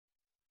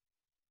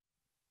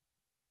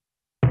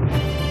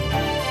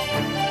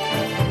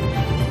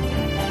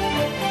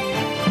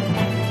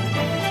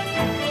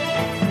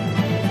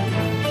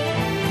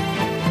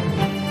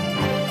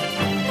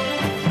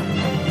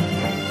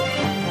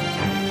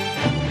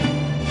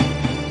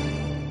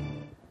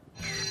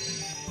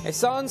E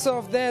Sons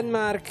of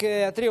Denmark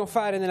a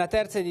trionfare nella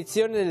terza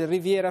edizione del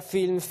Riviera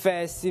Film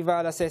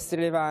Festival a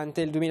Sestri Levante.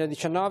 Il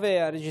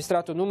 2019 ha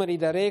registrato numeri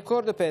da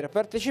record per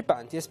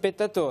partecipanti e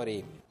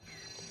spettatori.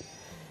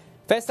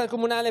 Festa al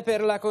Comunale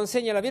per la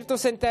consegna alla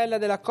Virtus Entella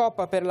della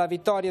Coppa per la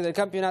vittoria del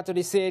campionato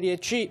di Serie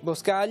C.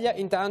 Boscaglia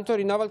intanto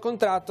rinnova il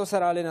contratto,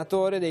 sarà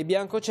allenatore dei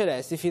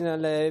biancocelesti fino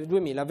al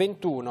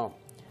 2021.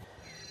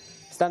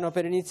 Stanno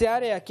per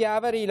iniziare a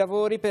Chiavari i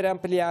lavori per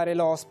ampliare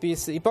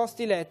l'hospice. I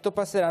posti letto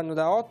passeranno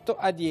da 8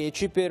 a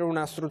 10 per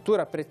una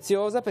struttura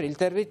preziosa per il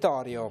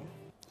territorio.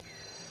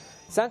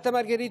 Santa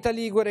Margherita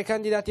Ligure,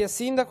 candidati a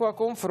sindaco a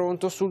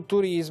confronto sul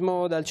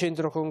turismo, dal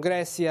centro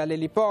congressi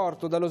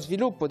all'eliporto, dallo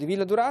sviluppo di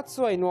Villa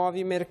Durazzo ai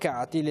nuovi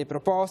mercati, le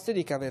proposte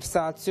di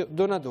Caversazio,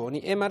 Donadoni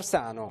e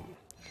Marsano.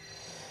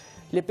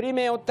 Le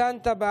prime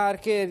 80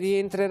 barche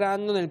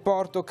rientreranno nel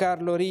porto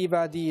Carlo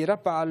Riva di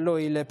Rapallo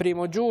il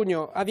 1°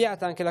 giugno,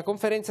 avviata anche la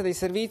conferenza dei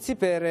servizi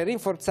per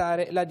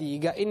rinforzare la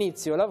diga,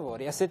 inizio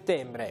lavori a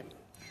settembre.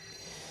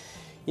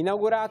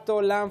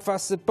 Inaugurato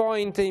l'Anfas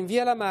Point in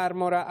via La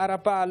Marmora a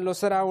Rapallo,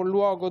 sarà un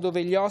luogo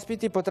dove gli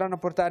ospiti potranno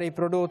portare i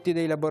prodotti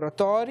dei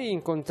laboratori,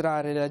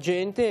 incontrare la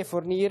gente e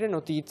fornire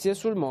notizie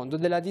sul mondo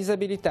della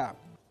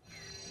disabilità.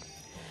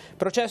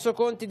 Processo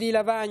Conti di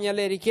Lavagna,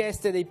 le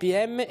richieste dei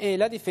PM e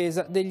la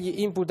difesa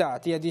degli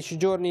imputati. A 10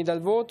 giorni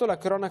dal voto la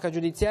cronaca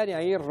giudiziaria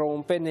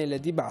irrompe nel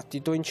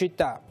dibattito in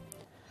città.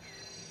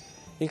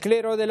 Il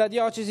clero della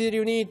diocesi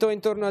riunito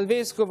intorno al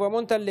vescovo a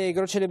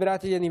Montallegro,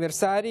 celebrati gli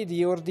anniversari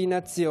di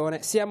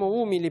ordinazione. Siamo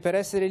umili per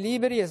essere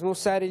liberi e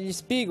smussare gli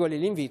spigoli,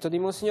 l'invito di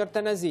Monsignor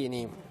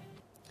Tanasini.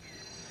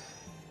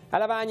 A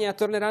Lavagna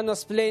torneranno a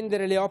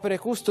splendere le opere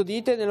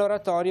custodite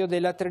nell'oratorio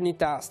della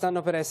Trinità.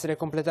 Stanno per essere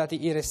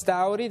completati i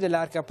restauri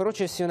dell'arca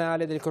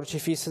processionale del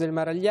Crocifisso del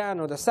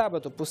Maragliano. Da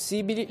sabato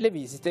possibili le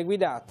visite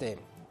guidate.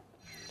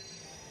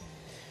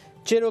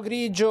 Cielo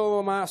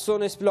grigio ma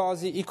sono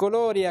esplosi i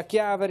colori. A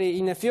Chiavari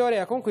in Fiore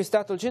ha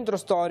conquistato il centro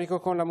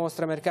storico con la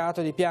mostra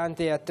mercato di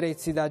piante e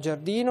attrezzi da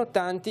giardino,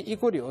 tanti i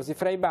curiosi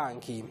fra i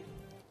banchi.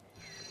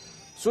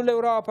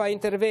 Sull'Europa,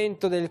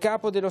 intervento del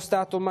capo dello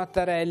Stato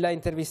Mattarella,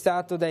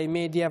 intervistato dai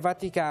media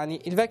vaticani.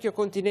 Il vecchio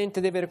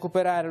continente deve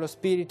recuperare lo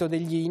spirito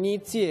degli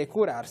inizi e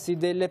curarsi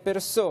delle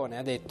persone,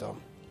 ha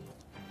detto.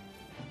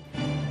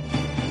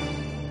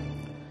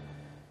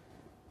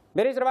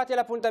 Ben ritrovati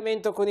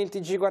all'appuntamento con il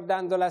TG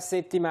Guardando la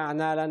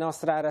settimana, la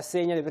nostra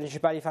rassegna dei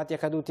principali fatti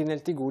accaduti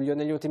nel Tigullio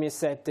negli ultimi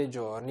 7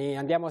 giorni.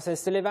 Andiamo a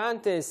Sestri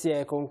Levante, si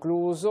è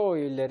concluso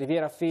il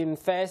Riviera Film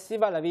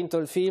Festival, ha vinto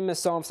il film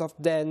Sons of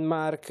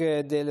Denmark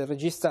del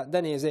regista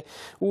danese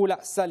Ulla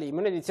Salim,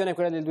 un'edizione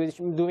quella del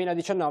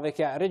 2019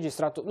 che ha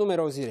registrato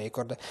numerosi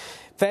record.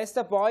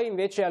 Festa poi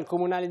invece al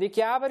Comunale di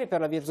Chiavari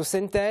per la Virtus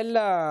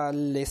Entella,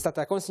 è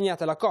stata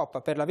consegnata la Coppa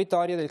per la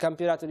vittoria del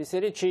campionato di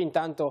Serie C,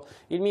 intanto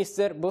il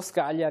mister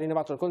Boscaglia ha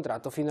rinnovato il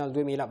contratto fino al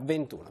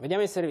 2021.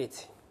 Vediamo i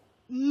servizi.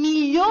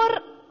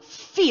 Miglior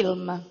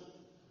film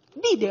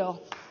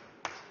video.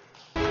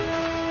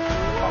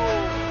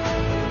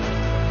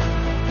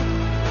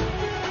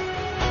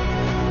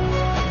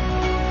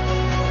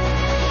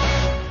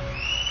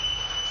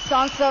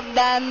 Sons of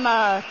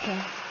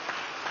Denmark.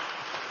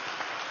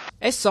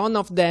 È Son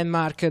of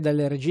Denmark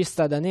del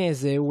regista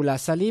danese Ulla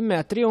Salim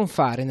a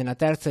trionfare nella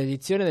terza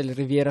edizione del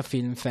Riviera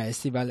Film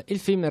Festival. Il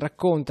film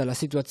racconta la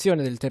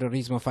situazione del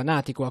terrorismo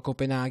fanatico a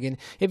Copenaghen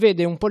e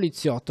vede un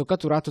poliziotto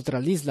catturato tra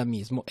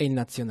l'islamismo e il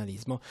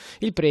nazionalismo.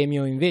 Il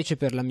premio invece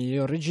per la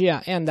miglior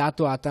regia è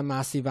andato a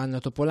Tamas Ivan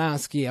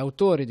Topolansky,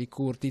 autore di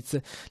Curtiz.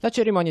 La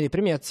cerimonia di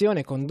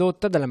premiazione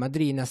condotta dalla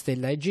madrina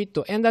Stella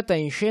Egitto è andata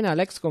in scena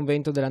all'ex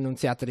convento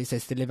dell'Annunziata di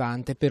Sestri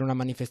Levante per una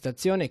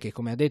manifestazione che,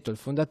 come ha detto il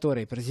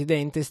fondatore e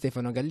presidente Stefano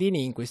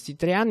Gallini, in questi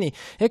 3 anni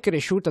è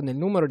cresciuta nel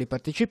numero di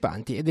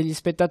partecipanti e degli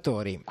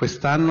spettatori.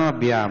 Quest'anno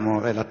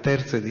è la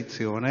terza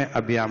edizione,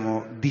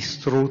 abbiamo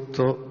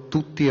distrutto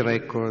tutti i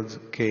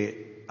record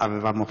che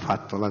avevamo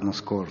fatto l'anno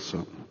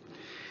scorso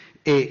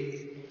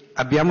e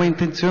abbiamo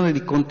intenzione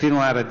di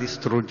continuare a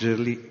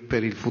distruggerli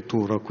per il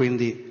futuro,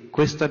 quindi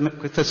questo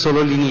è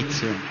solo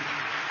l'inizio.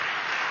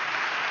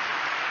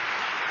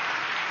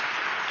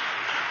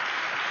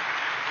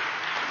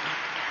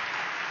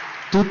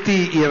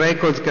 Tutti i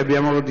record che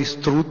abbiamo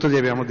distrutto li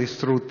abbiamo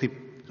distrutti.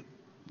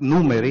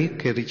 Numeri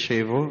che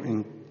ricevo,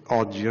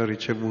 oggi ho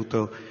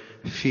ricevuto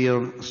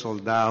film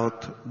sold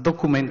out,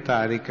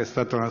 documentari, che è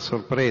stata una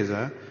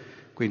sorpresa,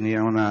 quindi è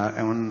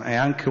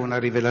anche una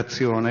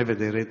rivelazione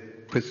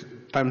vedere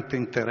tanto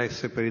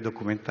interesse per i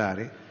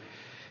documentari.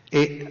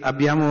 E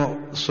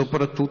abbiamo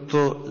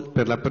soprattutto,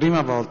 per la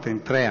prima volta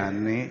in 3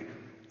 anni,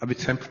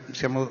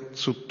 siamo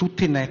su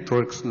tutti i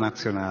networks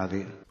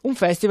nazionali. Un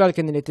festival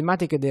che nelle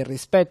tematiche del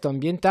rispetto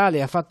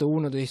ambientale ha fatto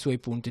uno dei suoi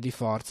punti di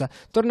forza.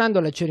 Tornando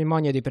alla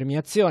cerimonia di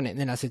premiazione,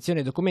 nella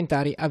sezione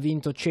documentari ha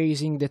vinto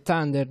Chasing the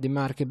Thunder di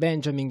Mark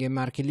Benjamin e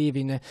Mark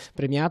Levin,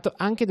 premiato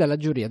anche dalla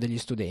giuria degli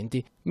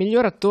studenti.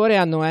 Miglior attore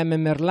a Noëme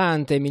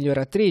Merlante e miglior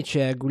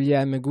attrice a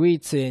Guillaume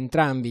Guitz,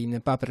 entrambi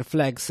in Paper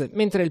Flags,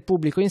 mentre il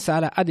pubblico in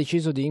sala ha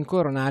deciso di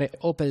incoronare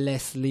Ope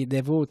Leslie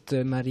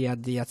DeVoot, Maria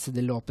Diaz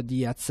dell'Op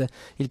Diaz.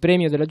 Il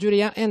premio della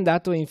giuria è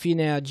andato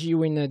infine a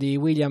Gwyn di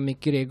William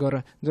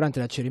McGregor. Durante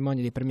la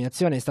cerimonia di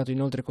premiazione è stato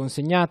inoltre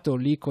consegnato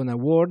l'Icon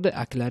Award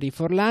a Clary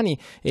Forlani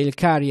e il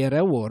Carrier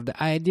Award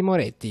a Eddie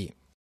Moretti.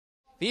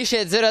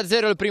 Finisce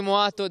 0-0 il primo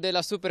atto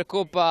della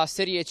Supercoppa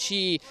Serie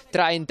C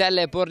tra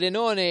Entella e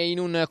Pordenone in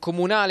un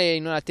comunale,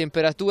 in una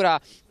temperatura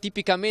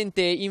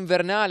tipicamente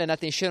invernale. È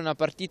andata in scena una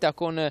partita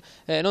con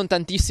non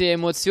tantissime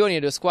emozioni.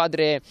 Le due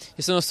squadre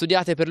che sono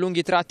studiate per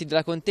lunghi tratti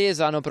della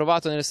contesa hanno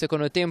provato nel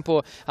secondo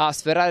tempo a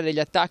sferrare degli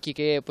attacchi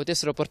che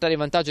potessero portare in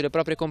vantaggio le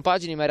proprie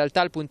compagini, ma in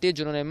realtà il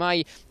punteggio non è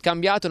mai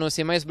cambiato, non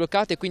si è mai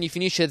sbloccato e quindi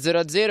finisce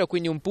 0-0,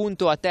 quindi un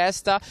punto a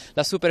testa.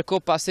 La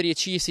Supercoppa Serie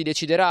C si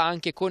deciderà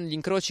anche con gli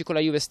incroci con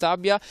la Juve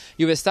Stabia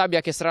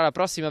che sarà la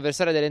prossima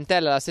avversaria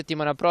dell'Entella la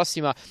settimana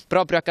prossima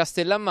proprio a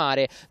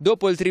Castellammare.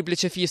 Dopo il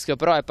triplice fischio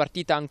però è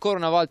partita ancora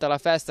una volta la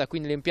festa qui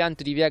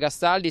nell'impianto di Via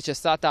Gastaldi. C'è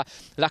stata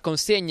la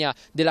consegna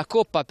della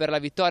Coppa per la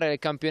vittoria del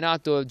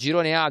campionato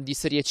Girone A di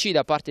Serie C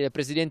da parte del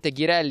presidente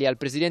Ghirelli al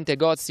presidente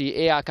Gozzi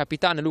e a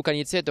capitano Luca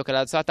Nizzetto, che l'ha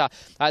alzata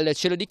al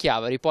cielo di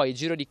Chiavari. Poi il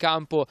giro di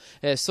campo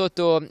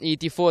sotto i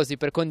tifosi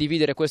per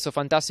condividere questo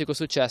fantastico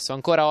successo.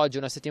 Ancora oggi,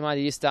 una settimana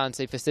di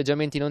distanza, i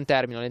festeggiamenti non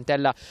terminano.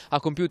 L'Entella ha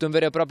compiuto un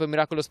vero e proprio miracolo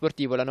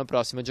sportivo. L'anno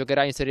prossimo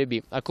giocherà in Serie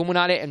B. Al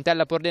comunale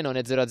Entella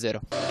Pordenone 0-0.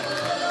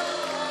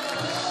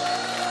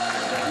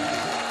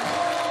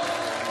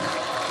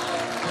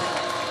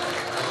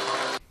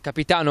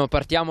 Capitano,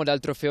 partiamo dal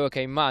trofeo che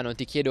hai in mano.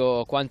 Ti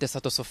chiedo quanto è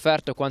stato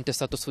sofferto, quanto è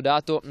stato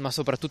sudato, ma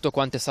soprattutto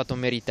quanto è stato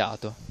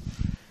meritato.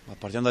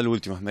 Partiamo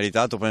dall'ultimo,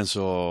 meritato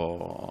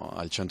penso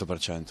al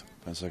 100%.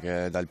 Penso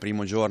che dal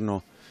primo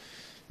giorno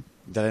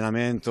di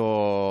allenamento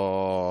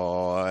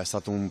è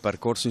stato un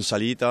percorso in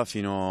salita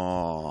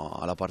fino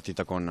alla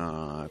partita con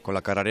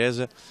la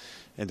Carrarese,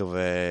 e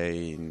dove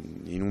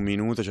in un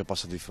minuto ci è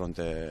passato di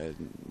fronte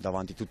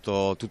davanti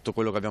tutto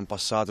quello che abbiamo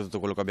passato, tutto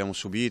quello che abbiamo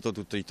subito,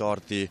 tutti i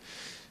torti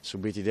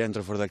subiti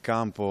dentro e fuori dal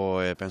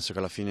campo, e penso che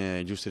alla fine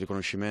il giusto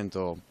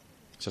riconoscimento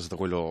sia stato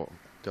quello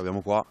che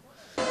abbiamo qua.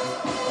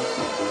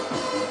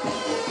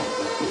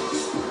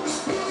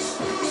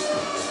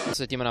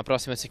 Settimana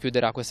prossima si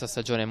chiuderà questa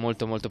stagione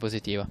molto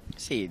positiva.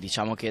 Sì,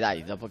 diciamo che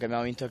dai, dopo che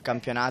abbiamo vinto il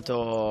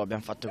campionato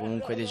abbiamo fatto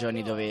comunque dei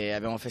giorni dove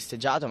abbiamo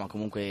festeggiato, ma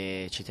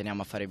comunque ci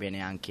teniamo a fare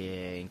bene anche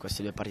in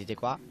queste due partite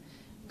qua,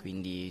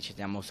 quindi ci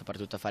teniamo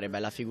soprattutto a fare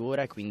bella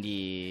figura, e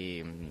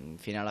quindi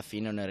fino alla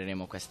fine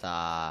onoreremo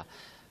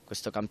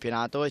questo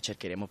campionato e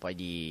cercheremo poi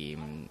di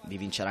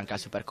vincere anche la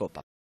Supercoppa.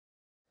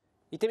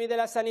 I temi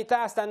della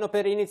sanità: stanno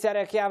per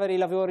iniziare a Chiavari i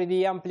lavori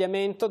di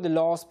ampliamento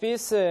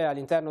dell'hospice.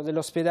 All'interno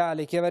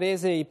dell'ospedale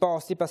chiavarese i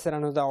posti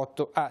passeranno da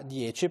 8 a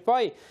 10.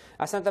 Poi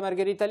a Santa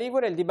Margherita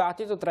Ligure il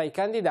dibattito tra i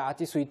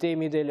candidati sui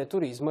temi del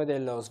turismo e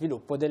dello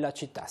sviluppo della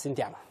città.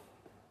 Sentiamo.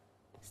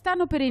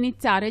 Stanno per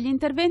iniziare gli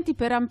interventi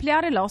per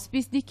ampliare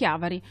l'hospice di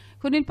Chiavari.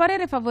 Con il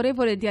parere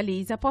favorevole di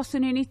Alisa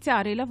possono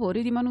iniziare i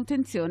lavori di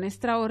manutenzione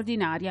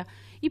straordinaria.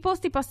 I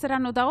posti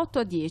passeranno da 8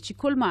 a 10,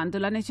 colmando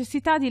la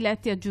necessità di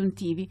letti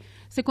aggiuntivi.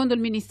 Secondo il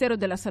Ministero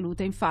della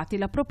Salute, infatti,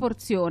 la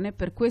proporzione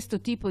per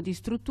questo tipo di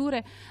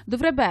strutture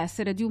dovrebbe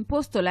essere di un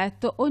posto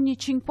letto ogni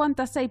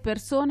 56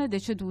 persone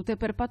decedute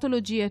per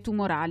patologie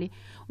tumorali,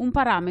 un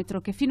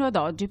parametro che fino ad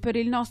oggi per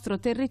il nostro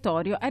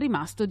territorio è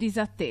rimasto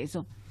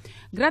disatteso.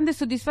 Grande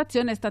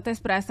soddisfazione è stata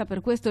espressa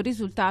per questo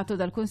risultato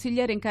dal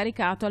consigliere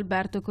incaricato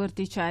Alberto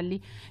Corticelli,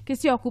 che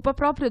si occupa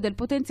proprio del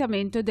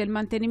potenziamento e del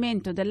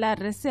mantenimento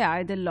dell'RSA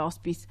e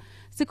dell'hospice.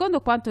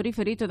 Secondo quanto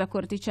riferito da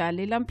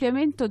Corticelli,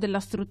 l'ampliamento della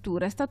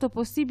struttura è stato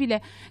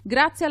possibile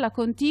grazie alla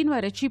continua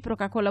e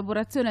reciproca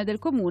collaborazione del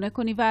Comune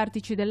con i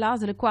vertici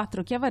dell'ASL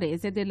 4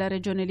 Chiavarese e della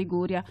Regione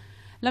Liguria.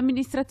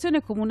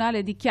 L'amministrazione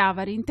comunale di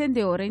Chiavari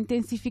intende ora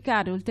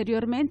intensificare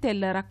ulteriormente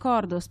il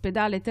raccordo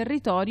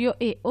ospedale-territorio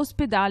e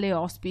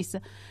ospedale-hospice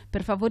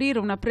per favorire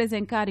una presa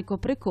in carico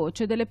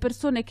precoce delle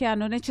persone che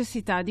hanno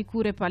necessità di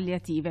cure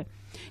palliative.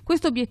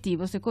 Questo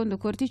obiettivo, secondo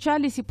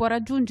Corticelli, si può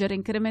raggiungere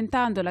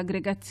incrementando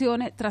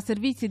l'aggregazione tra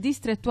servizi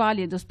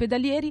distrettuali ed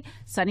ospedalieri,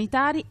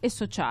 sanitari e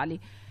sociali.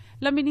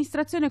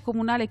 L'amministrazione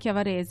comunale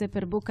chiavarese,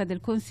 per bocca del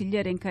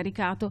consigliere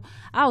incaricato,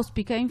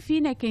 auspica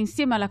infine che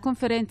insieme alla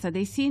conferenza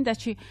dei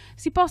sindaci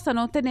si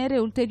possano ottenere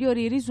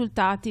ulteriori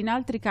risultati in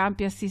altri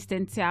campi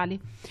assistenziali,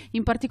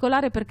 in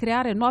particolare per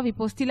creare nuovi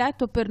posti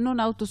letto per non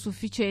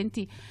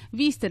autosufficienti,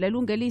 viste le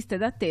lunghe liste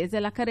d'attesa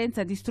e la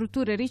carenza di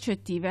strutture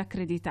ricettive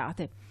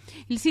accreditate.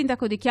 Il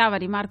sindaco di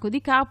Chiavari, Marco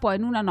Di Capo, ha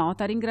in una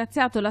nota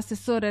ringraziato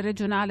l'assessore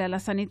regionale alla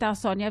sanità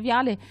Sonia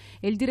Viale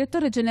e il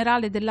direttore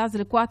generale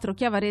dell'ASL 4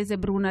 chiavarese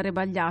Bruna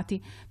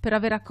Rebagliati per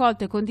aver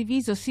accolto e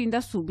condiviso sin da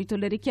subito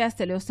le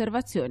richieste e le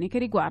osservazioni che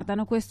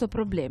riguardano questo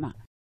problema.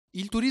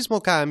 Il turismo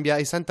cambia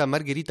e Santa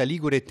Margherita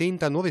Ligure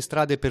tenta nuove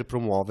strade per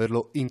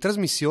promuoverlo. In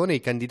trasmissione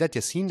i candidati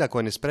a sindaco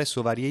hanno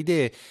espresso varie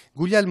idee.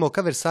 Guglielmo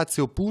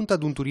Caversazio punta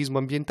ad un turismo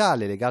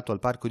ambientale legato al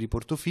parco di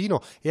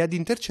Portofino e ad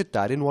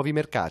intercettare nuovi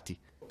mercati.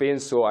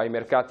 Penso ai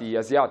mercati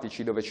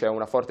asiatici dove c'è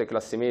una forte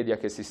classe media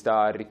che si sta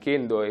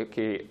arricchendo e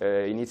che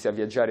inizia a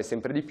viaggiare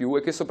sempre di più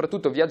e che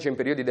soprattutto viaggia in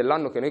periodi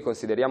dell'anno che noi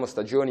consideriamo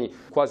stagioni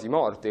quasi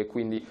morte,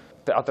 quindi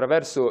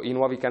attraverso i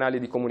nuovi canali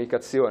di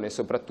comunicazione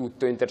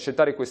soprattutto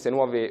intercettare queste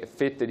nuove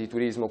fette di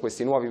turismo,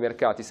 questi nuovi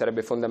mercati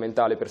sarebbe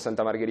fondamentale per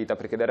Santa Margherita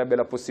perché darebbe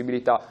la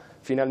possibilità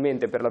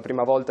finalmente per la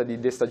prima volta di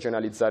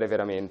destagionalizzare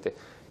veramente.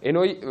 E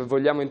noi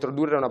vogliamo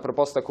introdurre una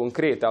proposta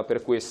concreta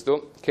per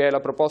questo che è la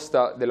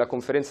proposta della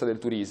conferenza del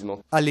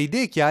turismo. Alle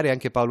idee chiare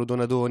anche Paolo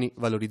Donadoni,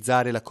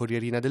 valorizzare la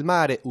Corrierina del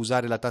Mare,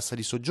 usare la tassa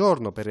di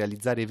soggiorno per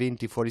realizzare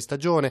eventi fuori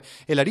stagione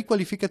e la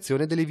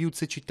riqualificazione delle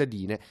viuzze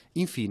cittadine.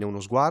 Infine uno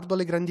sguardo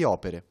alle grandi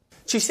opere.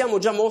 Ci siamo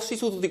già mossi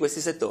su tutti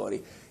questi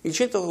settori. Il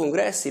centro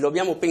congressi lo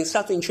abbiamo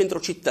pensato in centro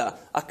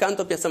città,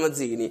 accanto a Piazza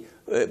Mazzini,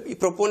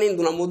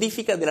 proponendo una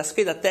modifica della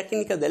scheda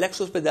tecnica dell'ex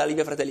ospedale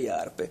via Fratelli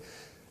Arpe.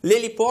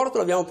 L'eliporto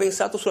l'abbiamo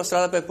pensato sulla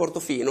strada per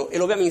Portofino e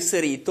lo abbiamo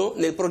inserito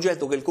nel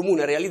progetto che il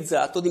Comune ha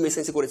realizzato di messa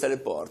in sicurezza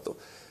del porto.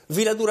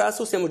 Villa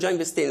Durazzo stiamo già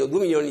investendo 2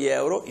 milioni di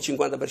euro, il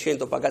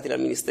 50% pagati dal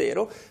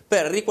Ministero,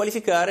 per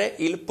riqualificare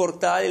il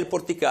portale e il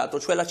porticato,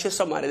 cioè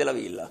l'accesso a mare della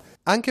villa.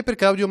 Anche per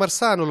Claudio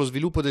Marsano lo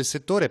sviluppo del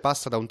settore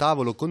passa da un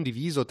tavolo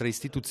condiviso tra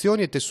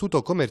istituzioni e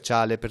tessuto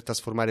commerciale per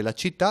trasformare la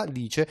città,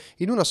 dice,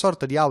 in una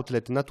sorta di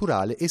outlet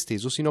naturale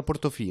esteso sino a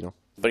Portofino.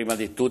 Prima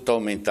di tutto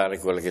aumentare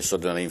quelle che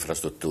sono le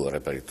infrastrutture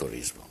per il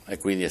turismo e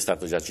quindi è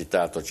stato già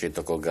citato il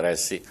centro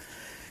congressi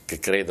che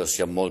credo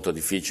sia molto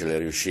difficile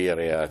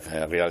riuscire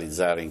a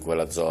realizzare in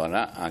quella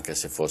zona, anche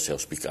se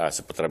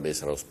se potrebbe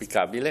essere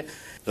auspicabile.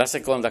 La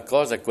seconda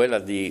cosa è quella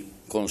di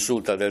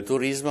consulta del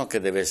turismo che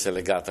deve essere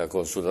legata al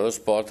consulta dello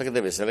sport, che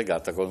deve essere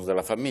legata al consulta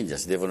della famiglia,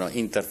 si devono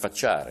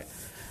interfacciare.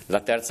 La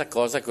terza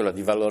cosa è quella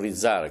di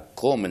valorizzare,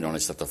 come non è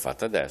stato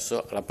fatto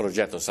adesso, il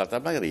progetto Santa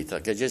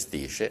Margherita che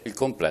gestisce il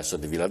complesso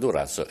di Villa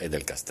Durazzo e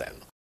del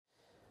Castello.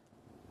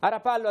 A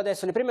Rapallo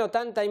adesso le prime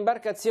 80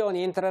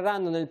 imbarcazioni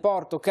entreranno nel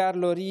porto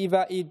Carlo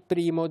Riva il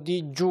 1°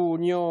 di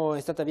giugno. È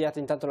stata avviata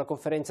intanto la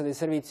conferenza dei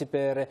servizi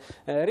per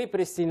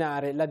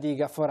ripristinare la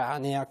diga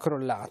foranea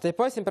crollata. E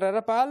poi sempre a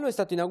Rapallo è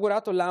stato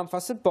inaugurato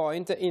l'Anfas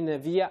Point in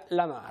via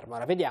La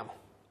Marmora. Vediamo.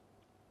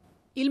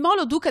 Il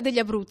molo Duca degli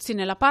Abruzzi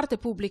nella parte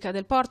pubblica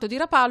del porto di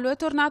Rapallo è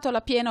tornato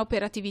alla piena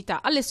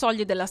operatività alle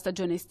soglie della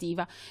stagione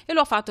estiva e lo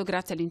ha fatto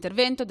grazie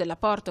all'intervento della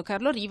Porto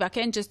Carlo Riva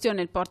che ha in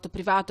gestione il porto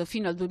privato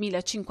fino al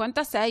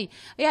 2056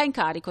 e ha in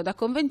carico da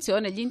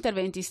convenzione gli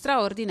interventi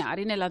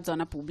straordinari nella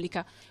zona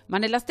pubblica. Ma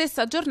nella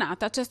stessa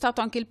giornata c'è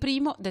stato anche il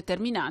primo,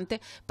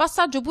 determinante,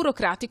 passaggio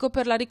burocratico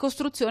per la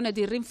ricostruzione ed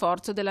il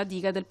rinforzo della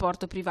diga del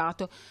porto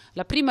privato,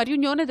 la prima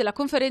riunione della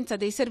conferenza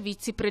dei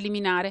servizi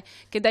preliminare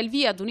che dà il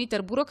via ad un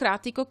iter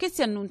burocratico che si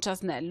annuncia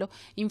snello,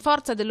 in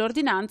forza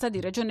dell'ordinanza di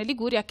Regione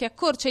Liguria che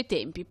accorcia i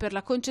tempi per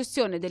la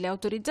concessione delle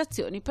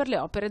autorizzazioni per le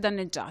opere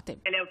danneggiate.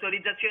 Le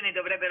autorizzazioni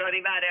dovrebbero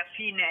arrivare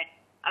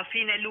a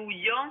fine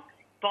luglio,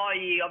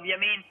 poi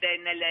ovviamente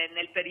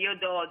nel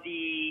periodo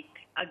di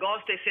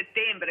agosto e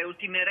settembre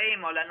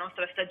ultimeremo la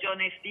nostra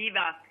stagione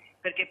estiva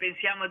perché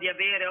pensiamo di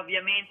avere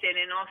ovviamente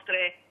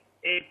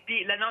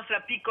la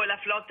nostra piccola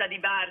flotta di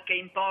barche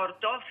in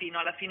porto fino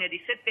alla fine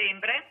di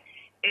settembre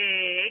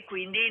e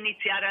quindi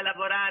iniziare a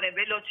lavorare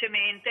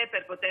velocemente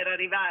per poter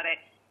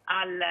arrivare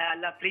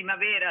alla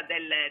primavera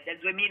del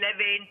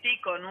 2020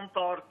 con un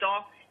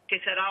porto che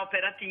sarà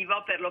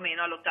operativo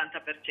perlomeno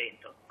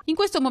all'80%. In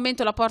questo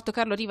momento la Porto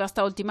Carlo Riva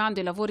sta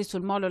ultimando i lavori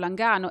sul molo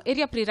Langano e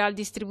riaprirà il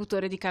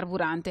distributore di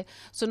carburante.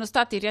 Sono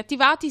stati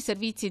riattivati i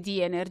servizi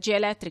di energia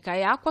elettrica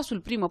e acqua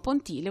sul primo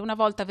pontile una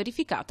volta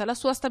verificata la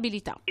sua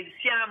stabilità.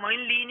 Siamo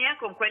in linea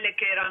con quelle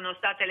che erano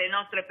state le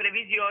nostre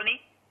previsioni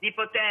di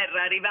poter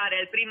arrivare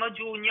al 1°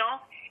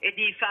 giugno e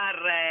di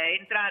far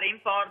entrare in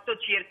porto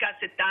circa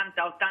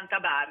 70-80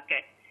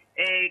 barche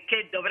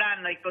che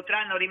dovranno e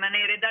potranno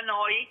rimanere da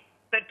noi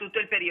per tutto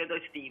il periodo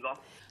estivo.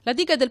 La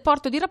diga del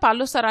porto di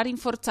Rapallo sarà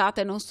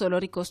rinforzata e non solo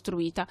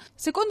ricostruita.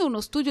 Secondo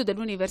uno studio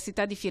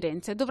dell'Università di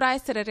Firenze dovrà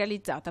essere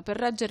realizzata per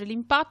reggere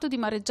l'impatto di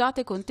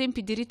mareggiate con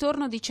tempi di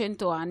ritorno di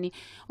 100 anni,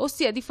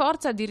 ossia di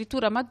forza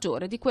addirittura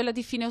maggiore di quella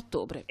di fine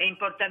ottobre. È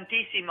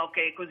importantissimo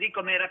che così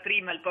come era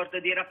prima il porto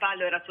di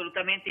Rapallo era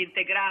assolutamente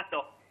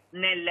integrato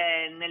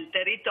nel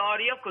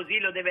territorio, così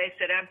lo deve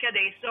essere anche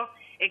adesso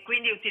e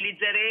quindi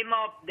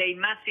utilizzeremo dei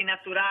massi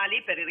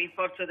naturali per il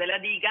rinforzo della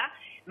diga,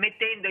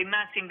 mettendo i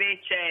massi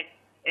invece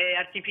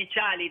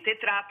artificiali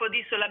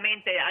tetrapodi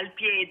solamente al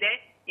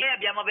piede e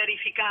abbiamo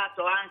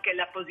verificato anche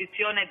la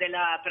posizione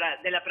della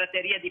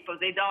prateria di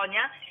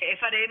Poseidonia e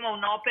faremo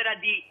un'opera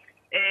di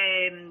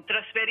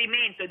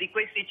trasferimento di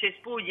questi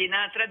cespugli in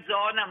altra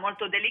zona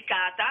molto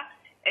delicata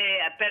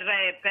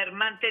per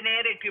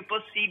mantenere il più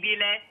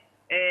possibile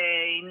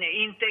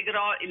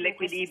integro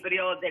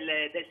l'equilibrio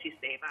del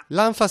sistema.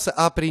 L'Anfas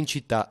apre in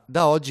città.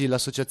 Da oggi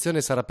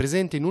l'associazione sarà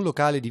presente in un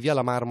locale di Via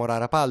La Marmora a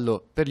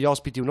Rapallo. Per gli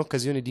ospiti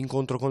un'occasione di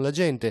incontro con la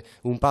gente,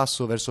 un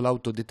passo verso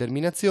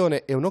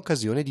l'autodeterminazione e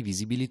un'occasione di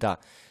visibilità.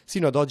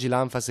 Sino ad oggi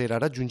l'Anfas era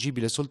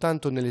raggiungibile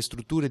soltanto nelle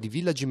strutture di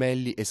Villa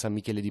Gimelli e San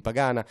Michele di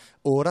Pagana.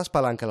 Ora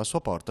spalanca la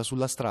sua porta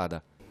sulla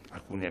strada.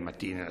 Alcune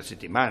mattine alla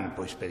settimana,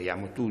 poi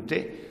speriamo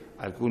tutte,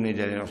 alcune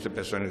delle nostre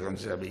persone con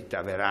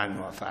disabilità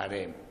verranno a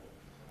fare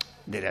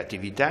delle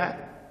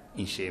attività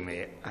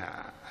insieme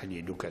agli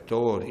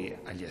educatori,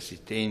 agli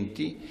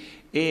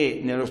assistenti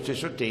e nello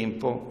stesso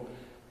tempo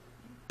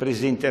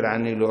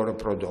presenteranno i loro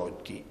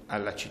prodotti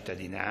alla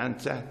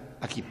cittadinanza,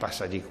 a chi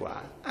passa di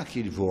qua, a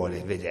chi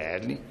vuole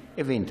vederli,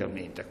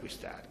 eventualmente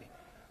acquistarli.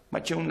 Ma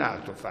c'è un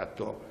altro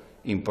fatto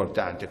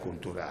importante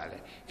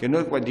culturale, che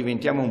noi qua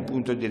diventiamo un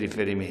punto di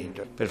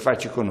riferimento per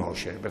farci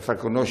conoscere, per far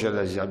conoscere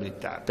la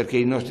disabilità, perché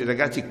i nostri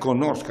ragazzi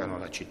conoscano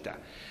la città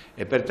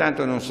e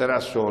pertanto non sarà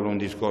solo un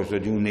discorso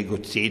di un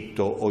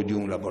negozietto o di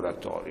un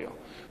laboratorio,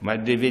 ma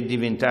deve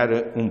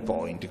diventare un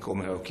point,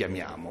 come lo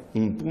chiamiamo,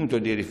 un punto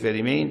di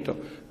riferimento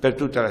per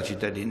tutta la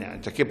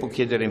cittadinanza, che può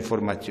chiedere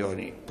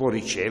informazioni, può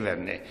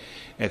riceverne,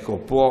 ecco,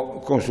 può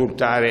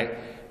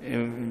consultare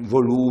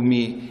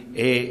volumi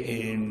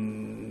e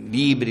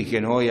libri che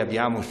noi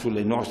abbiamo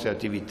sulle nostre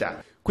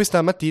attività.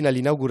 Questa mattina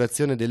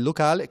l'inaugurazione del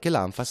locale che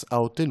l'Anfas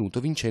ha ottenuto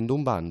vincendo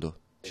un bando.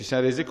 Ci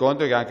siamo resi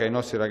conto che anche ai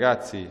nostri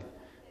ragazzi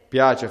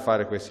piace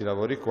fare questi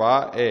lavori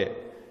qua e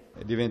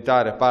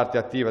diventare parte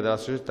attiva della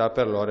società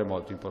per loro è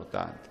molto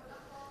importante.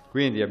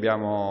 Quindi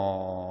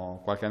abbiamo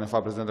qualche anno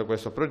fa presentato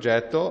questo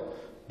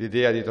progetto,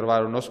 l'idea di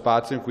trovare uno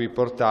spazio in cui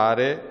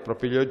portare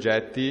proprio gli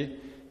oggetti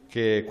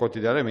che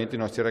quotidianamente i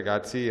nostri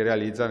ragazzi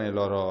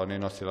realizzano nei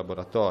nostri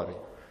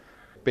laboratori.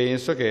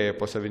 Penso che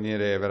possa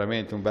venire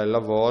veramente un bel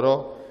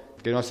lavoro,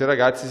 che i nostri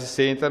ragazzi si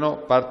sentano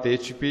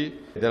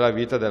partecipi della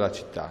vita della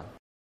città.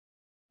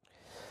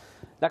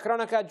 La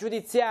cronaca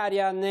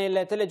giudiziaria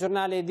nel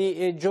telegiornale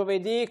di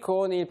giovedì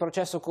con il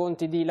processo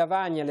Conti di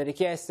Lavagna. Le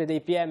richieste dei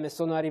PM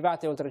sono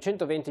arrivate oltre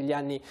 120 gli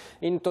anni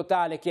in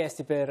totale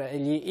chiesti per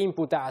gli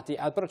imputati.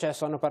 Al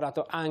processo hanno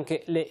parlato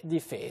anche le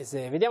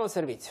difese. Vediamo il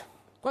servizio.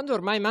 Quando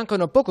ormai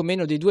mancano poco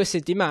meno di 2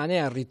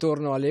 settimane al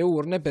ritorno alle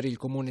urne per il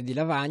comune di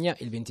Lavagna,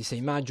 il 26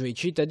 maggio i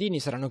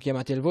cittadini saranno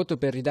chiamati al voto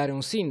per ridare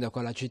un sindaco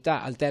alla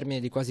città al termine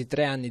di quasi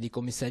 3 anni di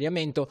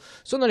commissariamento,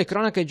 sono le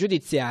cronache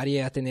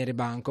giudiziarie a tenere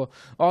banco.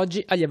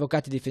 Oggi agli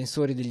avvocati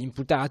difensori degli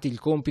imputati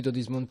il compito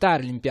di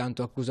smontare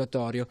l'impianto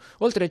accusatorio.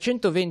 Oltre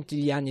 120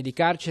 gli anni di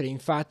carcere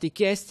infatti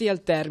chiesti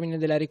al termine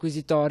della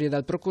requisitoria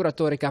dal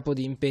procuratore capo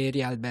di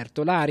Imperia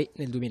Alberto Lari,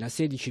 nel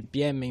 2016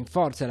 PM in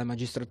forza alla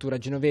magistratura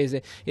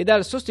genovese, e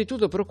dal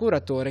sostituto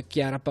procuratore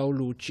Chiara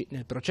Paolucci,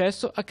 nel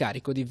processo a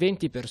carico di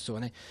 20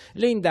 persone.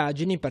 Le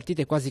indagini,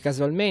 partite quasi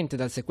casualmente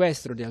dal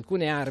sequestro di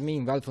alcune armi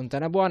in Val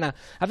Fontanabuona,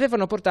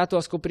 avevano portato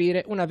a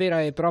scoprire una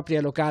vera e propria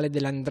locale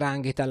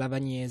dell''ndrangheta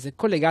lavagnese,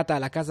 collegata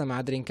alla casa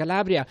madre in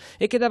Calabria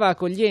e che dava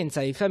accoglienza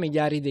ai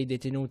familiari dei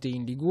detenuti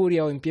in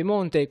Liguria o in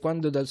Piemonte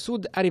quando dal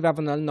sud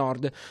arrivavano al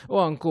nord, o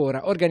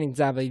ancora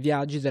organizzava i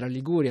viaggi dalla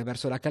Liguria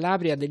verso la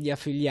Calabria degli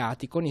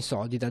affiliati con i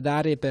soldi da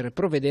dare per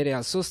provvedere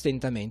al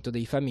sostentamento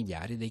dei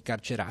familiari dei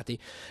carcerati.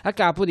 A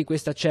capo di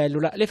questa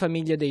cellula le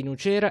famiglie dei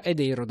Nucera e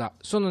dei Rodà.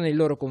 Sono nei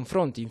loro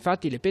confronti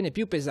infatti le pene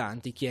più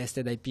pesanti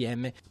chieste dai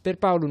PM. Per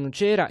Paolo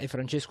Nucera e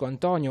Francesco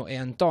Antonio e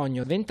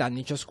Antonio 20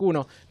 anni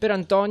ciascuno, per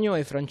Antonio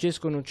e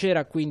Francesco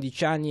Nucera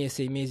 15 anni e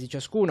 6 mesi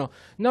ciascuno,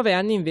 9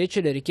 anni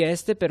invece le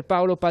richieste per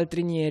Paolo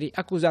Paltrinieri,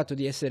 accusato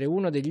di essere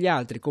uno degli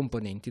altri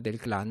componenti del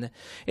clan.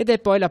 Ed è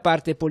poi la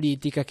parte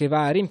politica che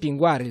va a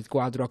rimpinguare il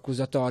quadro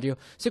accusatorio.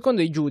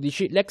 Secondo i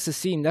giudici, l'ex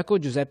sindaco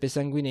Giuseppe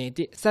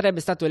Sanguinetti sarebbe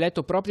stato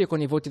eletto proprio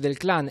con i voti del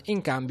clan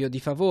in cambio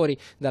di favori,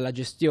 dalla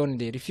gestione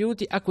dei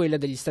rifiuti a quella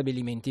degli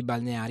stabilimenti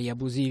balneari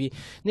abusivi.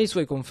 Nei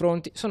suoi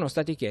confronti sono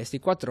stati chiesti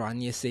 4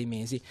 anni e 6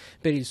 mesi.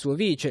 Per il suo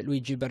vice,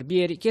 Luigi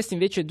Barbieri, chiesti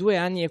invece 2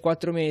 anni e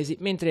 4 mesi,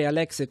 mentre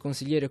all'ex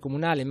consigliere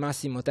comunale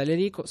Massimo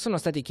Talerico sono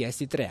stati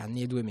chiesti 3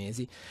 anni e 2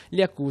 mesi.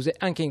 Le accuse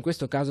anche in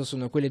questo caso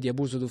sono quelle di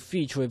abuso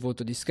d'ufficio e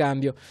voto di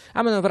scambio.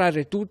 A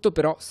manovrare tutto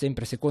però,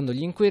 sempre secondo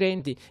gli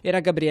inquirenti,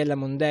 era Gabriella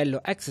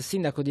Mondello, ex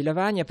sindaco di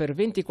Lavagna per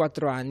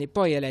 24 anni,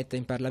 poi eletta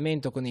in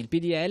Parlamento con il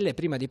PDL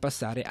prima di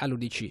passare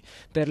all'UDC.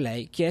 Per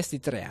lei chiesti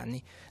 3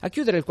 anni. A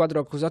chiudere il quadro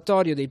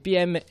accusatorio dei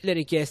PM le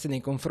richieste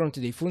nei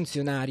confronti dei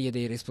funzionari e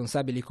dei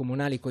responsabili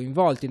comunali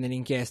coinvolti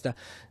nell'inchiesta.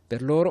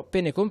 Per loro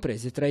pene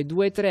comprese tra i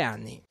 2 e i 3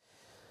 anni.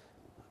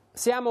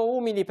 Siamo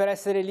umili per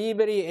essere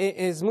liberi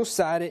e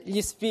smussare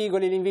gli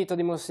spigoli. L'invito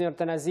di Monsignor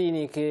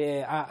Tanasini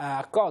che ha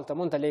accolto a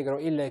Montalegro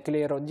il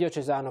clero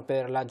diocesano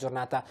per la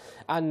giornata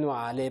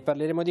annuale.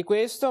 Parleremo di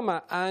questo,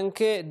 ma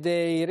anche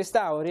dei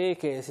restauri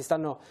che si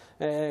stanno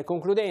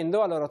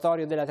concludendo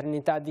all'oratorio della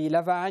Trinità di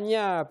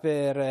Lavagna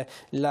per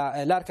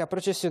l'arca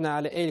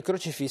processionale e il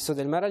crocifisso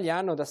del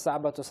Maragliano. Da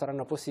sabato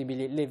saranno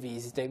possibili le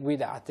visite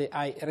guidate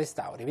ai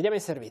restauri. Vediamo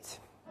il servizio.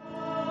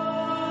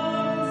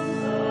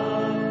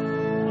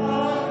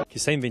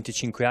 Chissà in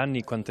 25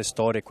 anni quante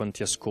storie,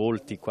 quanti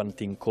ascolti,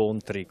 quanti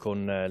incontri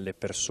con le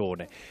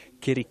persone,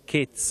 che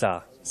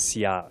ricchezza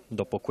si ha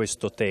dopo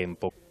questo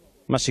tempo?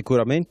 Ma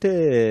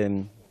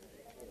sicuramente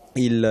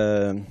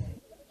il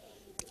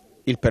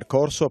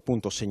percorso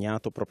appunto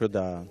segnato proprio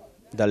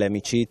dalle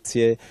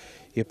amicizie.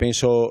 Io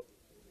penso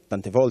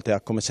tante volte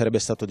a come sarebbe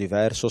stato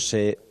diverso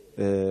se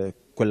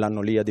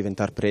quell'anno lì a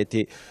diventare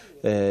preti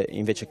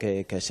invece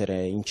che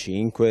essere in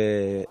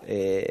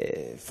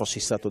 5 fossi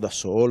stato da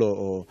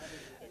solo,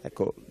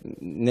 ecco,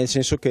 nel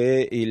senso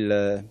che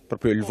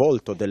proprio il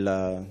volto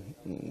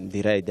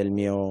direi del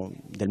mio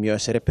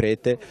essere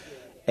prete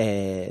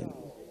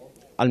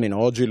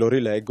almeno oggi lo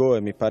rileggo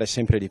e mi pare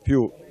sempre di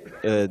più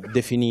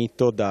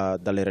definito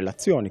dalle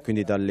relazioni,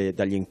 quindi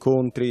dagli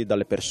incontri,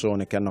 dalle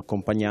persone che hanno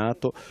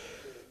accompagnato,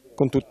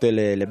 con tutte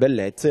le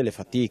bellezze e le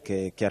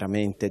fatiche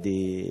chiaramente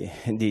di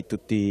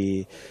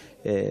tutti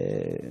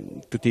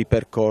i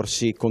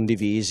percorsi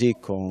condivisi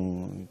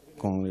con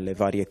le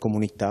varie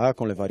comunità,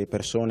 con le varie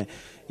persone,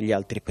 gli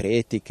altri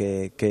preti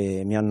che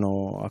mi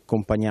hanno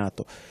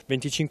accompagnato.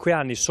 25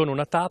 anni sono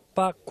una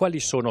tappa, quali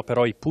sono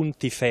però i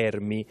punti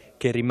fermi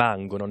che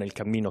rimangono nel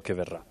cammino che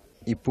verrà?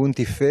 I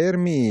punti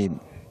fermi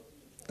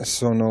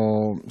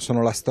sono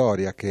la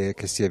storia che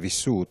si è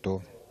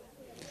vissuto.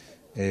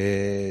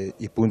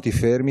 I punti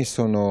fermi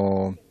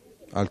sono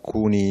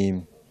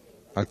alcuni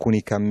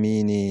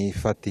cammini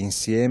fatti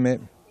insieme,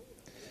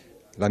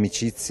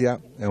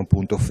 l'amicizia è un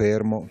punto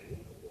fermo,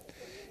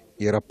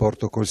 il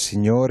rapporto col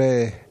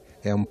Signore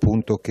è un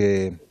punto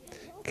che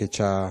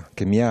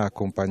mi ha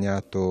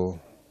accompagnato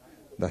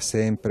da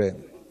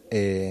sempre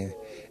e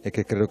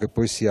che credo che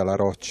poi sia la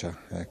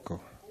roccia,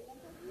 ecco.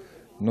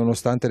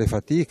 Nonostante le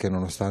fatiche,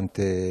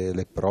 nonostante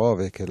le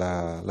prove che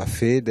la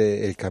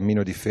fede e il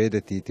cammino di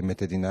fede ti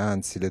mette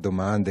dinanzi, le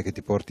domande che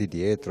ti porti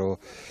dietro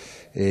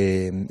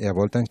e a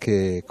volte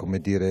anche, come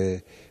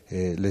dire,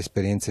 le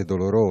esperienze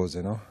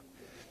dolorose, no?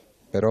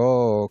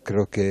 Però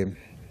credo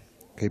che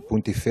i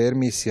punti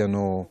fermi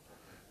siano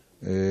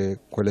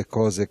quelle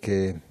cose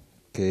che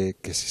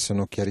si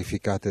sono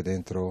chiarificate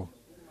dentro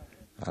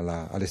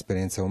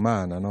all'esperienza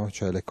umana, no?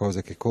 Cioè le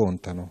cose che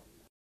contano.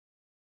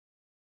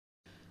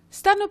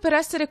 Stanno per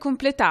essere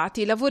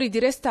completati i lavori di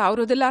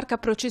restauro dell'arca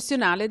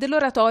processionale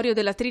dell'oratorio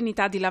della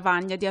Trinità di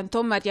Lavagna di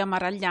Anton Maria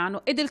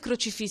Maragliano e del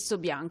Crocifisso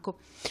Bianco.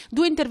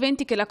 2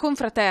 interventi che la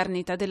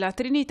Confraternita della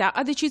Trinità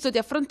ha deciso di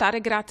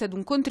affrontare grazie ad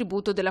un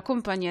contributo della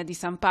Compagnia di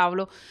San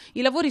Paolo.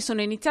 I lavori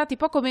sono iniziati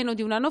poco meno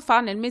di un anno fa,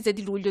 nel mese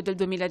di luglio del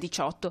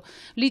 2018.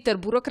 L'iter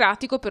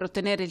burocratico per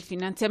ottenere il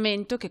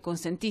finanziamento che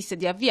consentisse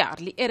di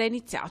avviarli era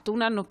iniziato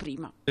un anno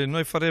prima.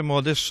 Noi faremo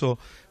adesso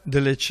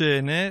delle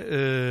cene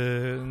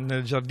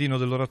nel giardino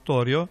dell'oratorio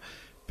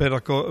per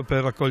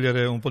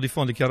raccogliere un po' di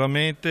fondi.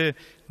 Chiaramente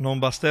non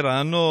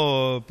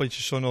basteranno, poi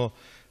ci sono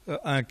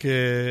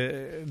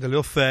anche delle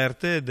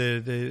offerte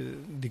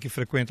di chi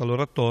frequenta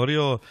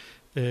l'oratorio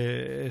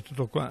e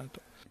tutto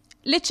quanto.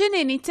 Le cene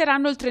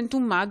inizieranno il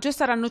 31 maggio e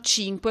saranno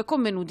 5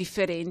 con menù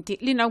differenti.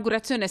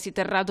 L'inaugurazione si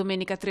terrà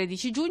domenica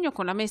 13 giugno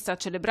con la messa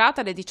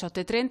celebrata alle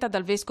 18:30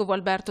 dal vescovo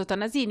Alberto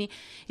Tanasini,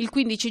 il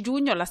 15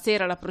 giugno alla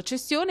sera la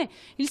processione,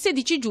 il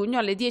 16 giugno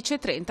alle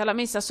 10:30 la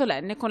messa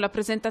solenne con la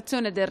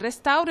presentazione del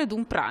restauro ed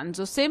un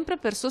pranzo, sempre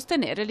per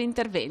sostenere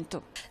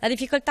l'intervento. La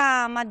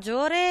difficoltà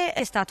maggiore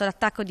è stato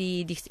l'attacco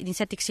di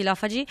insetti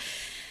xilofagi,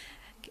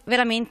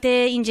 veramente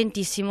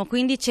ingentissimo,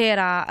 quindi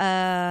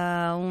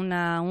c'era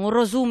un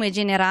rosume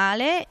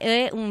generale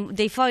e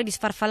dei fogli di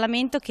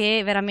sfarfallamento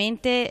che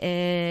veramente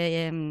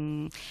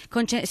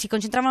si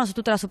concentravano su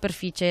tutta la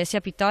superficie,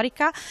 sia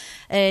pittorica,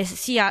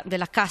 sia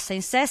della cassa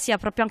in sé, sia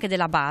proprio anche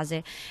della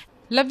base.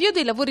 L'avvio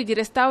dei lavori di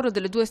restauro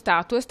delle 2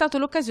 statue è stato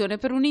l'occasione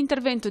per un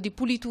intervento di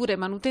pulitura e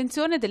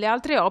manutenzione delle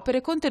altre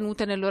opere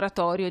contenute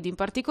nell'oratorio ed in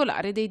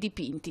particolare dei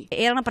dipinti.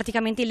 Erano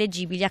praticamente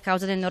illeggibili a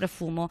causa del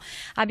norefumo.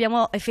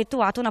 Abbiamo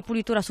effettuato una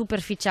pulitura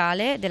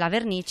superficiale della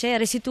vernice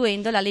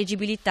restituendo la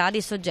leggibilità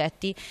dei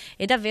soggetti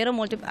e davvero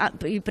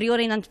il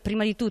priore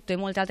prima di tutto e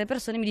molte altre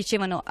persone mi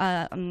dicevano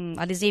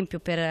ad esempio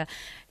per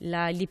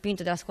il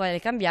dipinto della scuola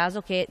del Cambiaso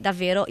che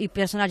davvero i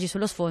personaggi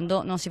sullo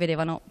sfondo non si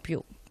vedevano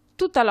più.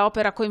 Tutta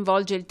l'opera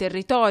coinvolge il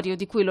territorio,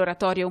 di cui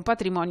l'oratorio è un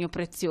patrimonio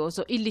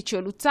prezioso. Il liceo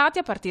Luzzati,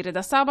 a partire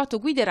da sabato,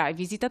 guiderà i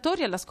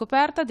visitatori alla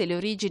scoperta delle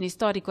origini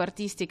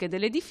storico-artistiche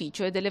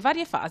dell'edificio e delle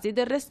varie fasi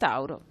del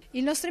restauro.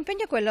 Il nostro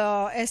impegno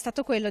è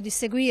stato quello di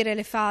seguire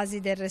le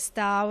fasi del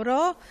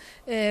restauro,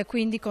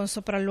 quindi con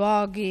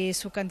sopralluoghi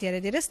su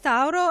cantiere di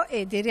restauro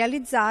e di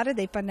realizzare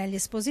dei pannelli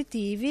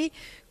espositivi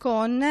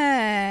con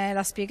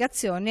la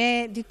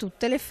spiegazione di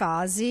tutte le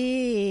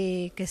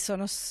fasi che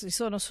si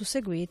sono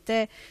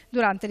susseguite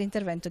durante l'intervento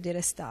di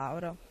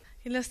restauro.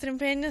 Il nostro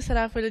impegno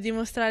sarà quello di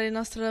mostrare il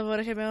nostro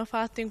lavoro che abbiamo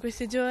fatto in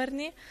questi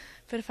giorni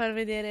per far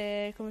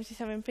vedere come ci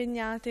siamo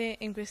impegnati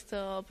in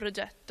questo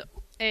progetto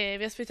e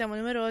vi aspettiamo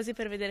numerosi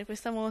per vedere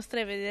questa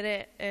mostra e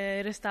vedere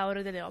il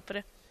restauro delle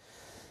opere.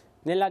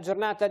 Nella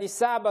giornata di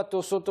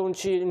sabato, sotto un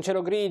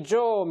cielo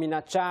grigio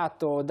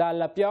minacciato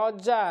dalla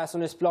pioggia,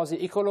 sono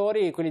esplosi i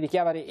colori, quelli di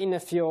Chiavari in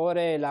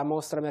fiore, la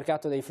mostra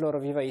mercato dei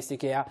florovivaisti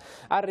che ha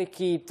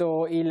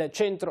arricchito il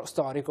centro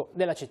storico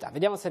della città.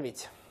 Vediamo il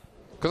servizio.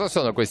 Cosa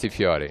sono questi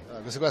fiori?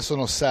 Queste qua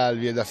sono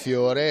salvie da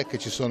fiore che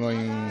ci sono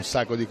in un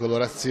sacco di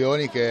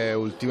colorazioni che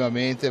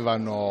ultimamente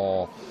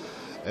vanno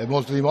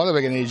molto di moda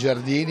perché nei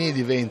giardini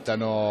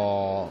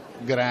diventano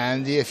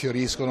grandi e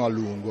fioriscono a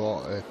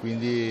lungo,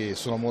 quindi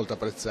sono molto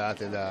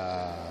apprezzate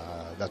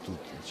da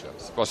tutti. Diciamo.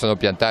 Si possono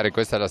piantare,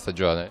 questa è la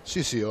stagione?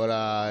 Sì,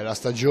 ora è la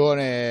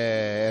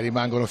stagione,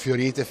 rimangono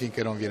fiorite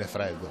finché non viene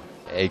freddo.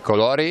 E i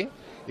colori?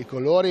 I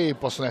colori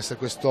possono essere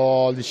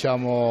questo,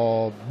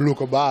 diciamo, blu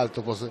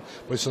cobalto,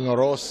 poi sono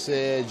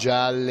rosse,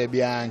 gialle,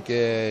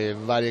 bianche,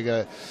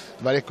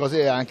 varie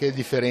cose anche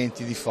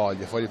differenti di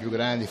foglie più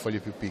grandi, foglie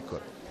più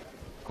piccole.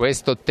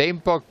 Questo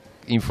tempo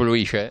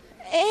influisce?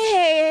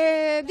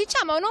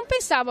 Diciamo, non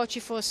pensavo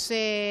ci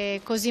fosse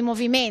così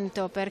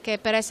movimento, perché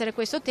per essere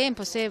questo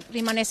tempo, se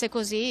rimanesse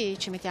così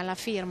ci mettiamo la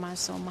firma,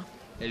 insomma.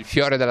 È il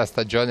fiore della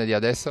stagione di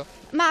adesso?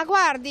 Ma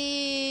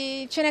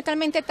guardi, ce n'è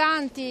talmente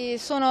tanti,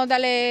 sono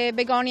dalle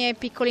begonie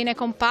piccoline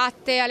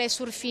compatte, alle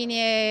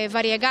surfinie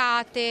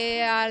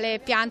variegate, alle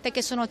piante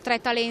che sono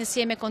 3 tale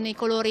insieme con i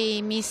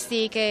colori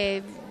misti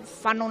che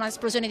fanno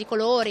un'esplosione di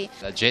colori.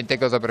 La gente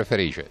cosa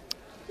preferisce?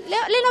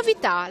 Le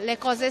novità, le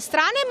cose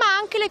strane, ma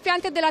anche le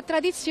piante della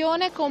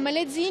tradizione come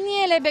le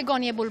zinnie e le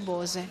begonie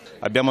bulbose.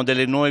 Abbiamo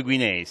delle nuove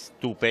guinee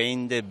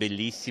stupende,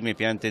 bellissime,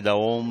 piante da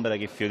ombra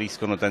che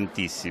fioriscono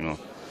tantissimo.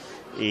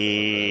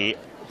 E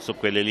sono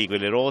quelle lì,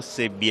 quelle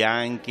rosse,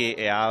 bianche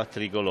e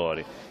altri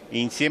colori.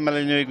 Insieme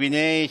alle nuove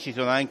guinee ci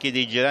sono anche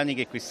dei gerani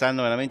che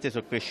quest'anno veramente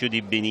sono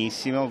cresciuti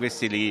benissimo,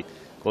 questi li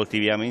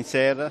coltiviamo in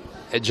serra.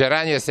 E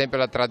gerani è sempre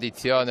la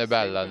tradizione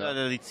bella, no? La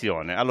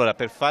tradizione. Allora,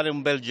 per fare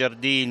un bel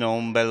giardino,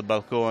 un bel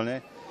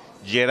balcone,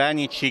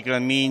 gerani e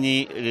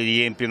ciclamini li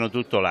riempiono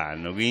tutto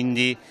l'anno,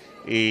 quindi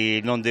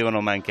non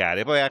devono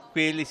mancare. Poi a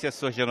quelli si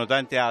associano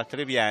tante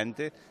altre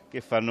piante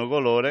che fanno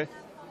colore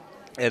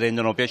e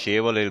rendono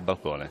piacevole il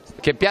balcone.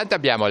 Che piante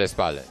abbiamo alle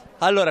spalle?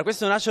 Allora,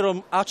 questo è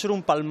un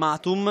Acherum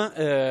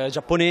palmatum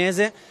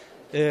giapponese.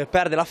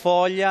 Perde la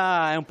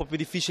foglia, è un po' più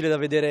difficile da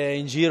vedere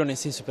in giro, nel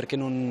senso perché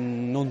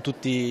non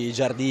tutti i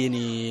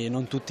giardini,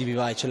 non tutti i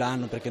vivai ce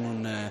l'hanno, perché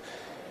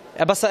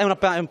è una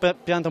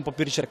pianta un po'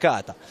 più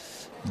ricercata.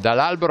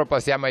 Dall'albero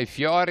passiamo ai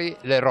fiori,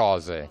 le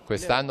rose,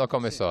 quest'anno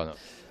come sono?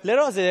 Le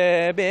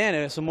rose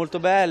bene, sono molto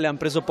belle, hanno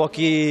preso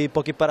pochi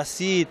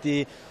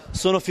parassiti,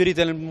 sono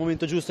fiorite nel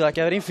momento giusto da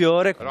Chiavari in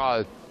fiore.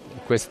 Però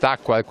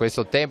quest'acqua,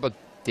 questo tempo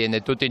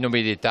tiene tutto in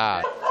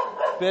umidità.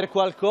 Per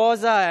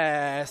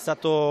qualcosa è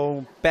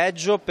stato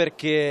peggio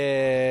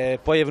perché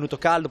poi è venuto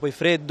caldo, poi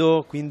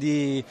freddo,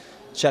 quindi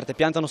certe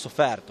piante hanno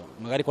sofferto.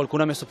 Magari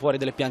qualcuno ha messo fuori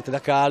delle piante da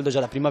caldo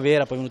già da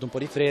primavera, poi è venuto un po'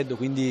 di freddo,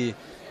 quindi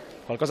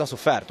qualcosa ha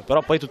sofferto.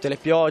 Però poi tutte le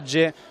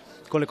piogge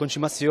con le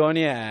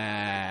concimazioni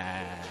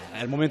è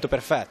il momento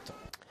perfetto.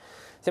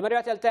 Siamo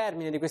arrivati al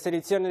termine di questa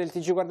edizione del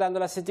TG Guardando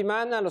la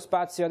settimana. Lo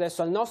spazio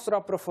adesso al nostro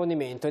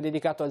approfondimento è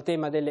dedicato al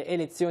tema delle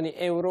elezioni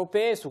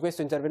europee. Su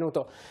questo è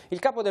intervenuto il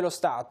Capo dello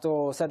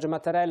Stato, Sergio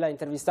Mattarella,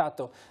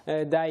 intervistato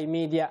dai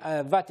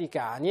media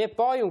vaticani. E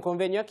poi un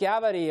convegno a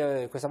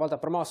Chiavari, questa volta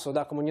promosso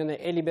da Comunione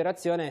e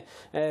Liberazione,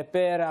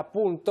 per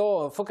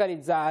appunto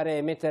focalizzare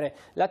e mettere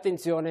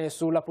l'attenzione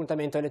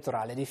sull'appuntamento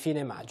elettorale di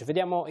fine maggio.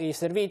 Vediamo i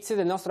servizi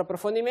del nostro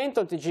approfondimento.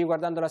 Il TG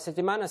Guardando la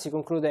settimana si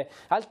conclude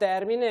al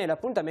termine e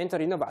l'appuntamento è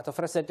rinnovato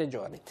fra 7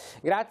 giorni.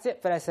 Grazie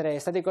per essere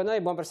stati con noi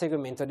e buon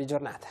proseguimento di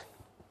giornata.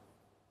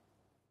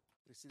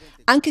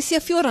 Anche se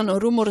affiorano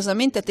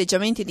rumorosamente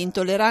atteggiamenti di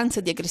intolleranza,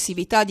 di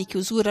aggressività, di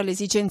chiusura alle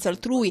esigenze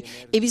altrui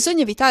e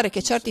bisogna evitare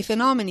che certi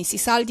fenomeni si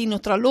saldino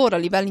tra loro a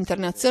livello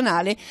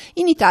internazionale,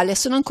 in Italia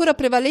sono ancora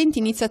prevalenti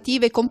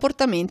iniziative e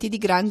comportamenti di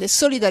grande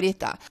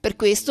solidarietà. Per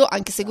questo,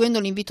 anche seguendo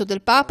l'invito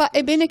del Papa,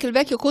 è bene che il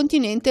vecchio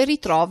continente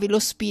ritrovi lo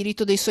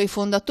spirito dei suoi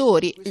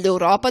fondatori.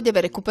 L'Europa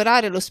deve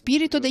recuperare lo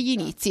spirito degli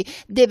inizi,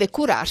 deve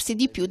curarsi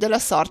di più della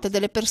sorte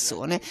delle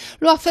persone.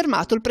 Lo ha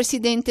affermato il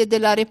Presidente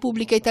della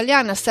Repubblica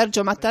Italiana,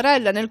 Sergio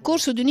Mattarella, nel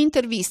corso di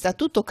un'intervista a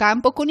tutto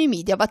campo con i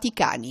media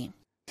vaticani.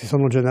 Si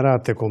sono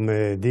generate,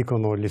 come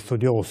dicono gli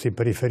studiosi,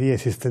 periferie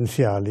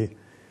esistenziali,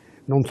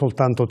 non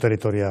soltanto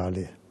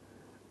territoriali,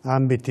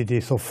 ambiti di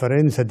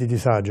sofferenza e di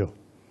disagio,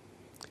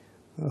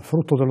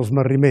 frutto dello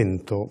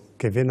smarrimento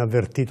che viene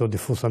avvertito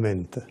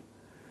diffusamente,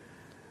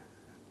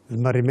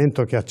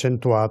 smarrimento che è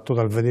accentuato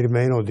dal venir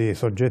meno di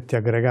soggetti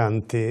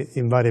aggreganti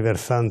in vari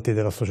versanti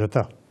della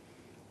società,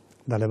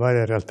 dalle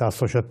varie realtà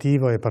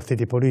associative ai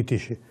partiti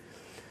politici,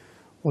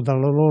 o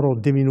dalla loro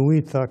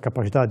diminuita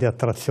capacità di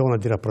attrazione e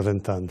di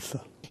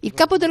rappresentanza. Il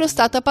Capo dello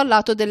Stato ha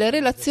parlato delle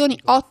relazioni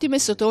ottime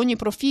sotto ogni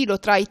profilo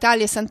tra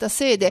Italia e Santa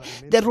Sede,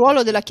 del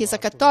ruolo della Chiesa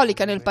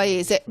Cattolica nel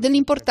Paese,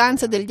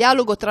 dell'importanza del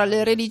dialogo tra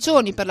le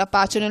religioni per la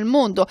pace nel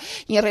mondo,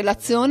 in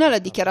relazione alla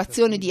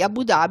dichiarazione di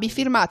Abu Dhabi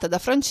firmata da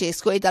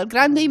Francesco e dal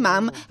grande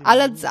imam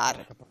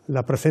Al-Azhar.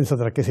 La presenza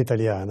della Chiesa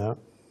italiana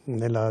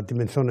nella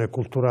dimensione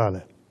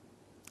culturale,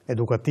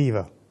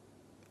 educativa,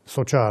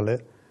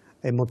 sociale,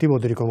 è motivo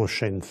di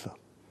riconoscenza.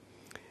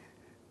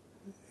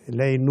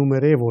 Le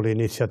innumerevoli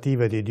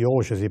iniziative di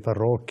diocesi,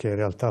 parrocchie,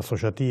 realtà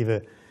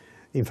associative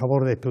in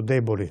favore dei più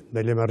deboli,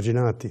 degli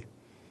emarginati,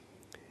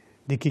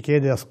 di chi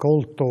chiede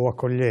ascolto o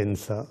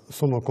accoglienza,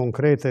 sono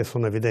concrete e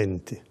sono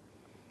evidenti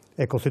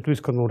e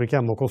costituiscono un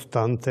richiamo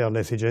costante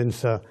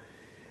all'esigenza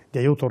di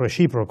aiuto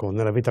reciproco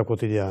nella vita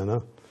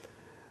quotidiana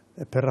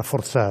per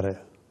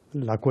rafforzare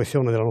la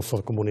coesione della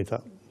nostra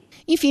comunità.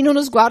 Infine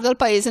uno sguardo al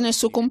paese nel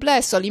suo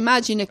complesso,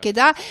 all'immagine che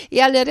dà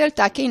e alle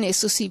realtà che in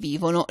esso si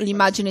vivono.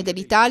 L'immagine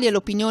dell'Italia e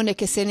l'opinione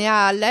che se ne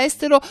ha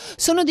all'estero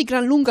sono di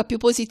gran lunga più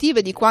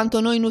positive di quanto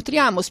noi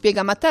nutriamo,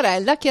 spiega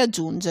Mattarella, che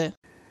aggiunge: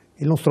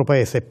 Il nostro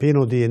paese è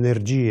pieno di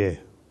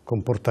energie,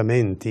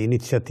 comportamenti,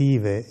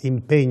 iniziative,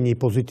 impegni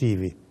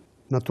positivi.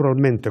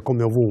 Naturalmente,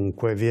 come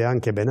ovunque, vi è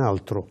anche ben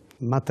altro,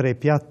 ma tra i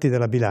piatti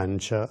della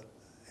bilancia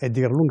è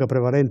di gran lunga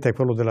prevalente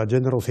quello della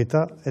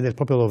generosità e del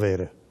proprio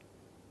dovere.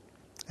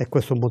 E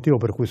questo è un motivo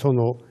per cui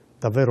sono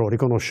davvero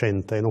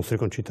riconoscente ai nostri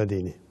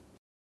concittadini.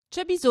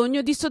 C'è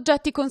bisogno di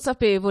soggetti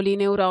consapevoli in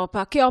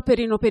Europa che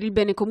operino per il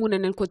bene comune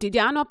nel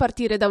quotidiano a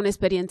partire da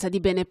un'esperienza di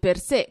bene per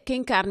sé, che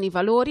incarni i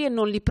valori e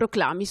non li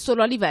proclami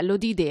solo a livello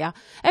di idea.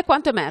 È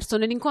quanto emerso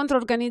nell'incontro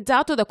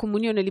organizzato da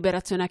Comunione e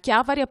Liberazione a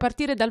Chiavari a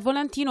partire dal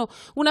volantino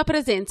Una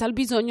presenza al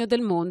bisogno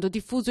del mondo,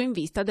 diffuso in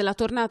vista della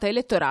tornata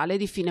elettorale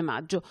di fine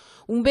maggio.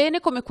 Un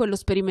bene come quello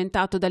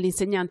sperimentato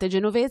dall'insegnante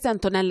genovese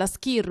Antonella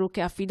Schirru, che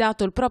ha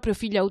affidato il proprio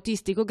figlio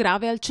autistico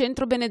grave al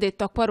centro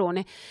Benedetto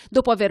Acquarone,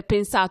 dopo aver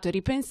pensato e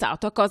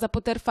ripensato a cosa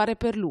poter fare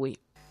per lui.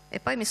 E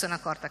poi mi sono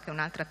accorta che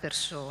un'altra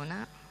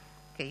persona,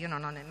 che io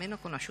non ho nemmeno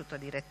conosciuto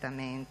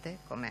direttamente,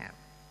 come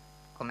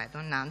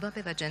Guardando,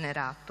 aveva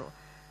generato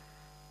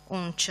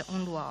un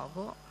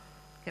luogo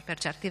che per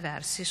certi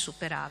versi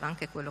superava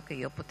anche quello che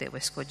io potevo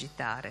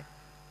escogitare.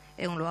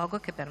 È un luogo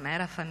che per me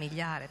era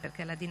familiare,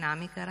 perché la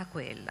dinamica era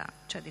quella,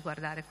 cioè di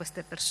guardare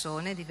queste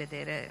persone e di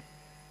vedere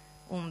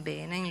un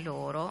bene in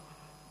loro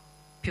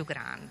più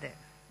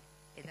grande.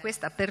 E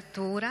questa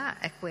apertura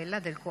è quella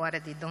del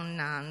cuore di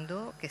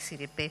Guardando, che si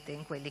ripete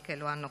in quelli che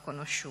lo hanno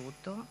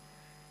conosciuto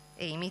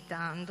e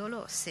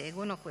imitandolo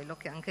seguono quello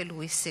che anche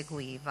lui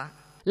seguiva.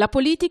 La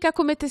politica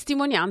come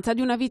testimonianza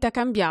di una vita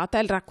cambiata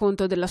è il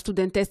racconto della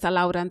studentessa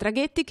Laura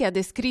Andraghetti, che ha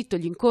descritto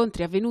gli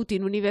incontri avvenuti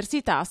in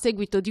università a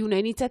seguito di una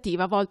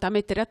iniziativa volta a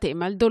mettere a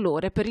tema il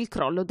dolore per il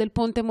crollo del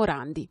ponte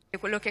Morandi.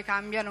 Quello che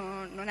cambia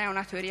non è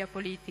una teoria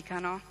politica,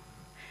 no?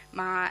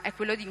 Ma è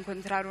quello di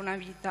incontrare una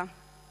vita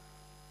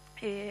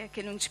e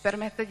che non ci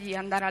permette di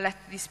andare a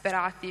letto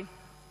disperati.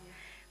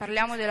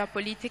 Parliamo della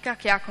politica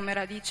che ha come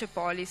radice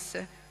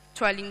polis,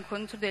 cioè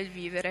l'incontro del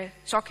vivere,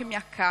 ciò che mi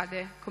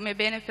accade come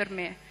bene per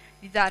me,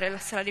 di dare la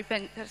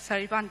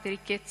straripante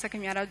ricchezza che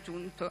mi ha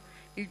raggiunto,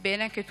 il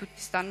bene che tutti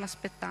stanno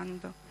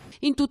aspettando.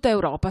 In tutta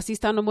Europa si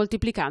stanno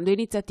moltiplicando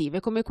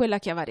iniziative come quella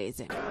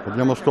chiavarese.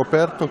 Abbiamo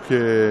scoperto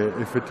che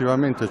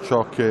effettivamente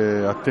ciò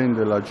che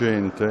attende la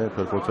gente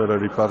per poter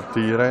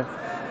ripartire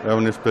è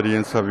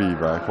un'esperienza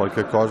viva, è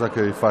qualcosa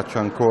che vi faccia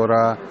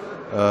ancora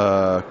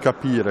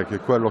capire che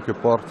quello che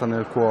porta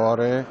nel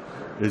cuore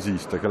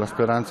esiste, che la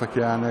speranza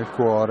che ha nel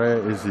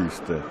cuore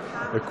esiste,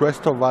 e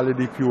questo vale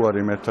di più a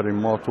rimettere in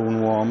moto un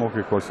uomo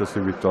che qualsiasi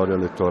vittoria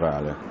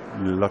elettorale.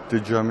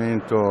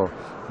 L'atteggiamento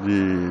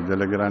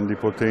delle grandi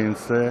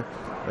potenze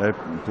è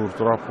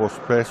purtroppo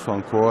spesso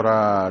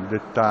ancora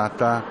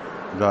dettata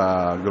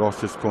da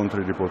grossi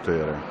scontri di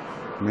potere,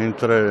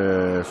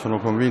 mentre sono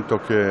convinto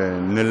che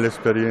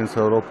nell'esperienza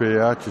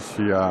europea ci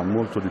sia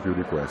molto di più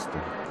di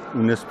questo.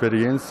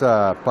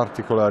 Un'esperienza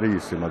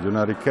particolarissima, di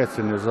una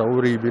ricchezza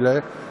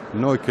inesauribile.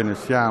 Noi che ne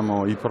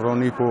siamo i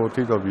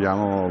pronipoti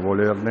dobbiamo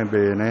volerne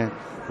bene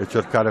e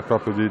cercare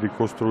proprio di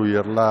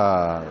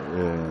ricostruirla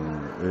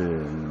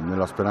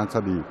nella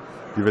speranza di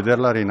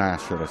vederla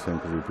rinascere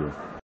sempre di più.